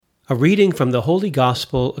A reading from the Holy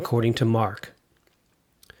Gospel according to Mark.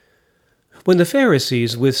 When the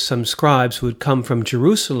Pharisees, with some scribes who had come from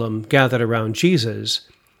Jerusalem, gathered around Jesus,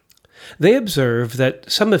 they observed that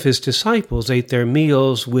some of his disciples ate their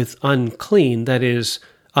meals with unclean, that is,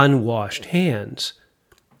 unwashed hands.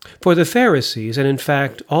 For the Pharisees, and in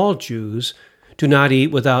fact all Jews, do not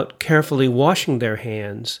eat without carefully washing their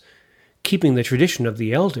hands, keeping the tradition of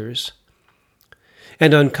the elders.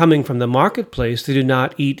 And on coming from the marketplace, they do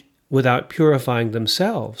not eat without purifying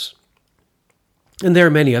themselves. And there are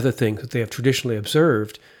many other things that they have traditionally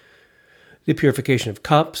observed: the purification of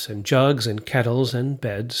cups and jugs and kettles and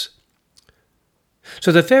beds.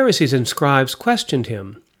 So the Pharisees and scribes questioned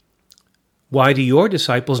him, "Why do your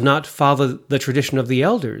disciples not follow the tradition of the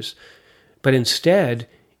elders, but instead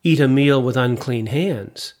eat a meal with unclean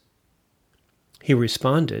hands?" He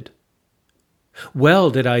responded,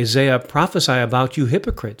 "Well did Isaiah prophesy about you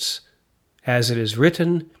hypocrites, as it is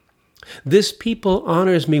written, 'This people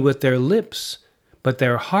honors me with their lips, but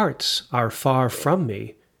their hearts are far from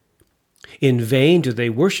me. In vain do they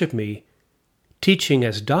worship me, teaching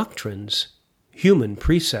as doctrines human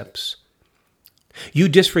precepts.' You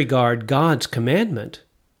disregard God's commandment,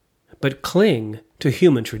 but cling to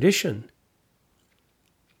human tradition."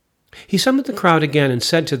 He summoned the crowd again and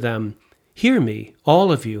said to them, "Hear me,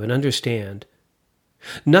 all of you, and understand.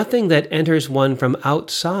 Nothing that enters one from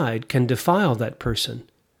outside can defile that person,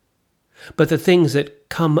 but the things that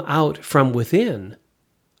come out from within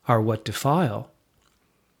are what defile.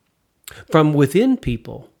 From within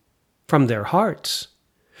people, from their hearts,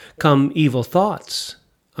 come evil thoughts,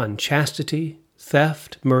 unchastity,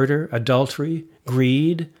 theft, murder, adultery,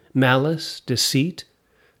 greed, malice, deceit,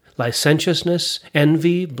 licentiousness,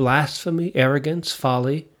 envy, blasphemy, arrogance,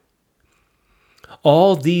 folly.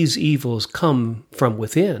 All these evils come from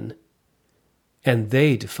within, and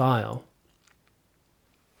they defile."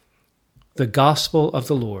 The Gospel of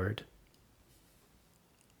the Lord.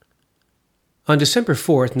 On December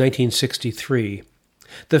 4th, 1963,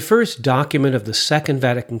 the first document of the Second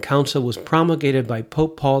Vatican Council was promulgated by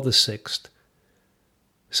Pope Paul VI.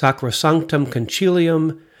 Sacrosanctum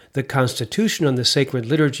Concilium, the Constitution on the Sacred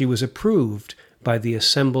Liturgy, was approved by the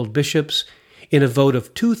assembled bishops in a vote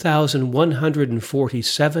of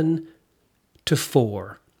 2,147 to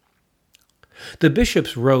 4. The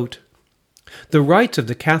bishops wrote, "The rights of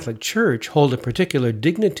the Catholic Church hold a particular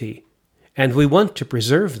dignity, and we want to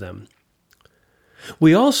preserve them.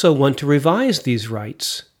 We also want to revise these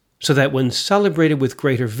rights so that when celebrated with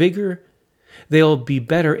greater vigor, they'll be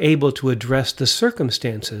better able to address the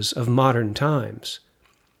circumstances of modern times.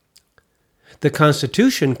 The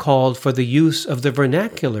Constitution called for the use of the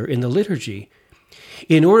vernacular in the liturgy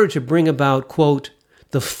in order to bring about, quote,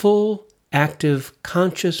 the full, active,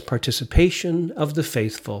 conscious participation of the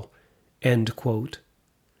faithful," end quote.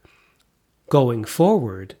 Going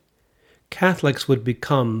forward, Catholics would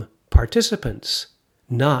become participants,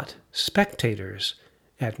 not spectators,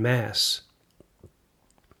 at Mass.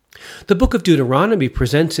 The book of Deuteronomy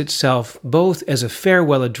presents itself both as a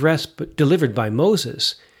farewell address delivered by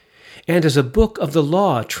Moses and as a book of the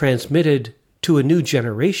law transmitted to a new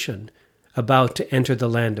generation about to enter the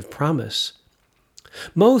land of promise.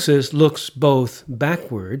 Moses looks both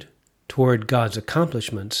backward toward God's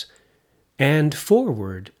accomplishments and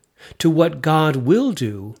forward to what God will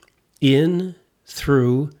do in,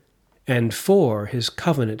 through, and for his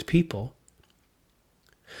covenant people.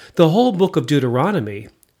 The whole book of Deuteronomy,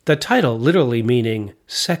 the title literally meaning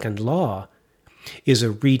second law, is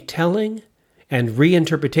a retelling and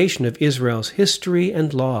reinterpretation of Israel's history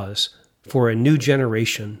and laws for a new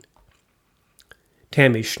generation.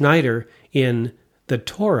 Tammy Schneider, in The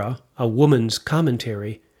Torah, a Woman's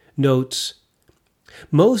Commentary, notes,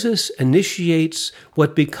 "Moses initiates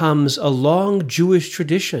what becomes a long Jewish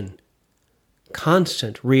tradition,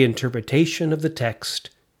 constant reinterpretation of the text.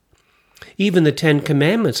 Even the Ten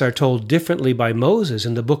Commandments are told differently by Moses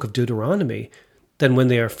in the book of Deuteronomy than when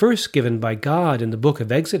they are first given by God in the book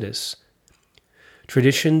of Exodus.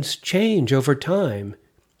 Traditions change over time,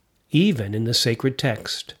 even in the sacred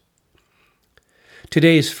text."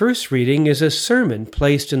 Today's first reading is a sermon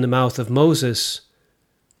placed in the mouth of Moses.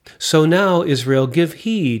 "So now, Israel, give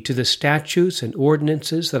heed to the statutes and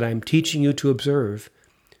ordinances that I am teaching you to observe,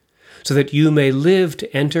 so that you may live to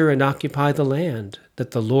enter and occupy the land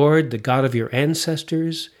that the Lord, the God of your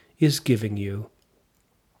ancestors, is giving you.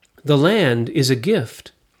 The land is a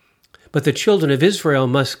gift, but the children of Israel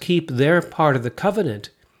must keep their part of the covenant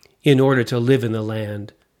in order to live in the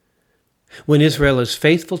land. When Israel is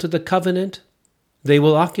faithful to the covenant, they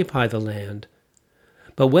will occupy the land.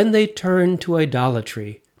 But when they turn to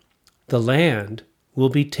idolatry, the land will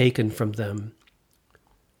be taken from them.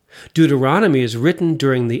 Deuteronomy is written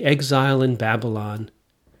during the exile in Babylon.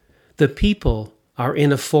 The people are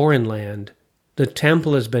in a foreign land. The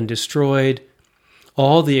temple has been destroyed.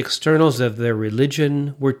 All the externals of their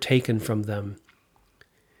religion were taken from them.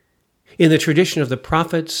 In the tradition of the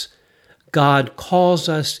prophets, God calls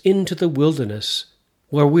us into the wilderness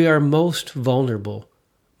where we are most vulnerable,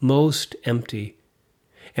 most empty,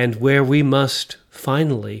 and where we must,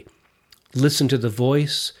 finally, listen to the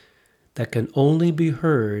voice that can only be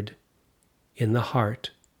heard in the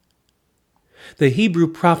heart. The Hebrew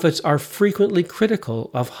prophets are frequently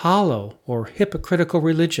critical of hollow or hypocritical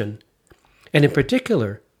religion, and in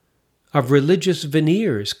particular, of religious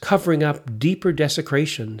veneers covering up deeper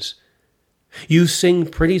desecrations. You sing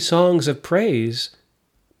pretty songs of praise,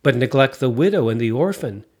 but neglect the widow and the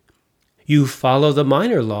orphan. You follow the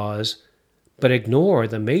minor laws, but ignore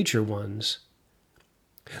the major ones.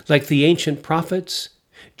 Like the ancient prophets,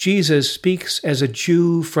 Jesus speaks as a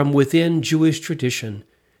Jew from within Jewish tradition,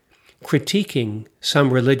 critiquing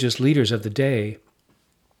some religious leaders of the day.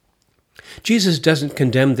 Jesus doesn't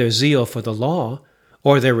condemn their zeal for the law,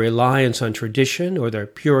 or their reliance on tradition, or their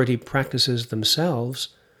purity practices themselves.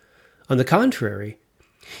 On the contrary,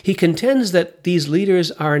 he contends that these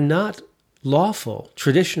leaders are not lawful,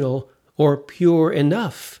 traditional, or pure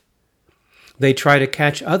enough. They try to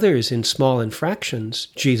catch others in small infractions,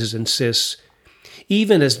 Jesus insists,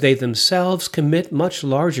 even as they themselves commit much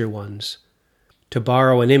larger ones. To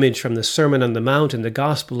borrow an image from the Sermon on the Mount in the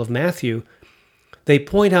Gospel of Matthew, they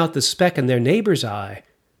point out the speck in their neighbor's eye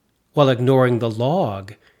while ignoring the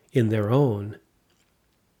log in their own.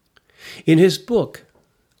 In his book,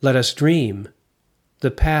 Let Us Dream,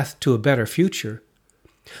 The Path to a Better Future,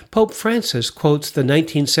 Pope Francis quotes the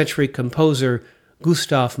 19th century composer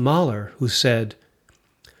Gustav Mahler, who said,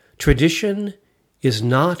 "Tradition is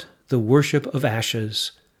not the worship of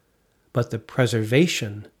ashes, but the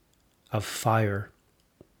preservation of fire."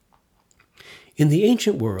 In the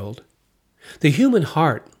ancient world, the human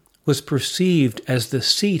heart was perceived as the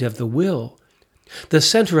seat of the will, the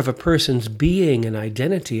center of a person's being and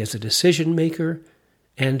identity as a decision-maker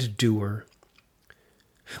and doer.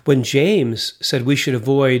 When James said we should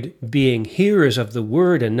avoid being hearers of the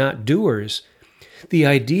word and not doers, the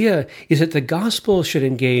idea is that the gospel should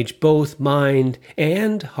engage both mind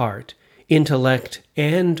and heart, intellect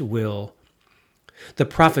and will. The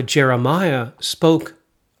prophet Jeremiah spoke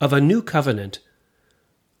of a new covenant.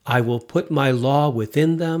 "I will put my law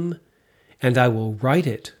within them, and I will write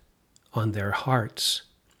it on their hearts."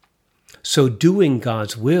 So doing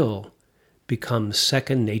God's will becomes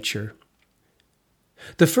second nature.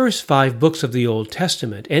 The first 5 books of the Old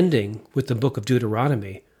Testament, ending with the book of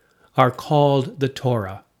Deuteronomy, are called the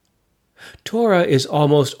Torah. Torah is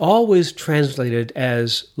almost always translated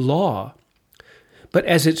as law, but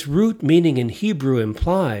as its root meaning in Hebrew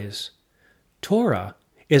implies, Torah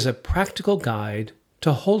is a practical guide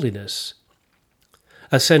to holiness.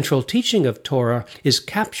 A central teaching of Torah is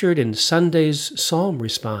captured in Sunday's psalm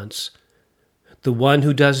response. The one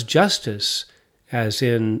who does justice, as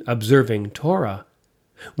in observing Torah,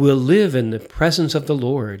 will live in the presence of the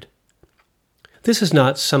Lord. This is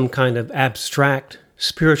not some kind of abstract,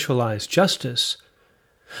 spiritualized justice.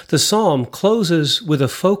 The psalm closes with a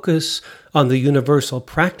focus on the universal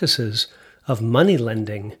practices of money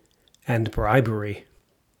lending and bribery.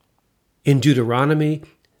 In Deuteronomy,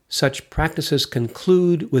 such practices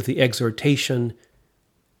conclude with the exhortation,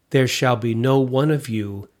 "There shall be no one of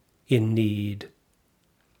you in need."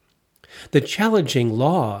 The challenging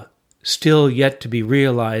law, still yet to be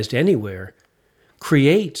realized anywhere,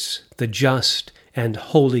 creates the just and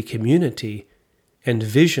holy community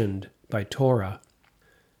envisioned by Torah.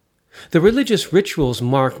 The religious rituals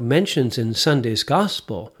Mark mentions in Sunday's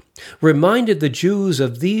Gospel reminded the Jews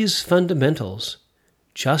of these fundamentals: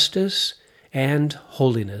 justice and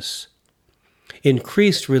holiness.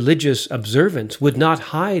 Increased religious observance would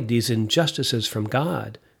not hide these injustices from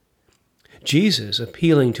God. Jesus,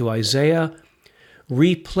 appealing to Isaiah,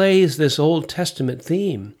 replays this Old Testament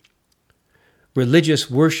theme. Religious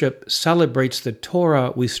worship celebrates the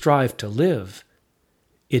Torah we strive to live.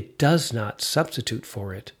 It does not substitute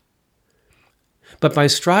for it. But by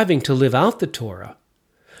striving to live out the Torah,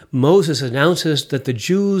 Moses announces that the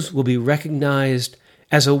Jews will be recognized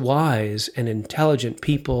as a wise and intelligent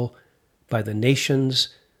people by the nations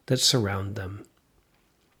that surround them.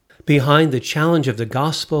 Behind the challenge of the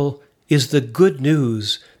gospel is the good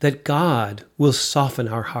news that God will soften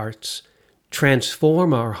our hearts,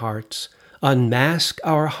 transform our hearts, unmask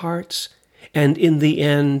our hearts, and in the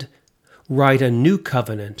end, write a new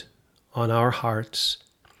covenant on our hearts.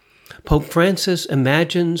 Pope Francis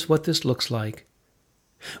imagines what this looks like.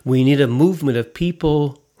 We need a movement of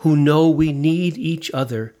people who know we need each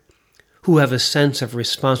other, who have a sense of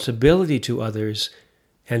responsibility to others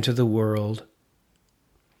and to the world.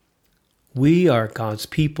 We are God's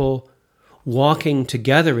people, walking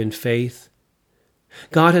together in faith.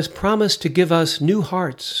 God has promised to give us new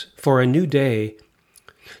hearts for a new day,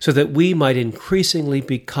 so that we might increasingly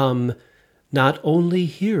become not only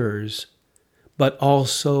hearers, but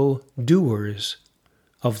also doers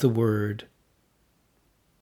of the word.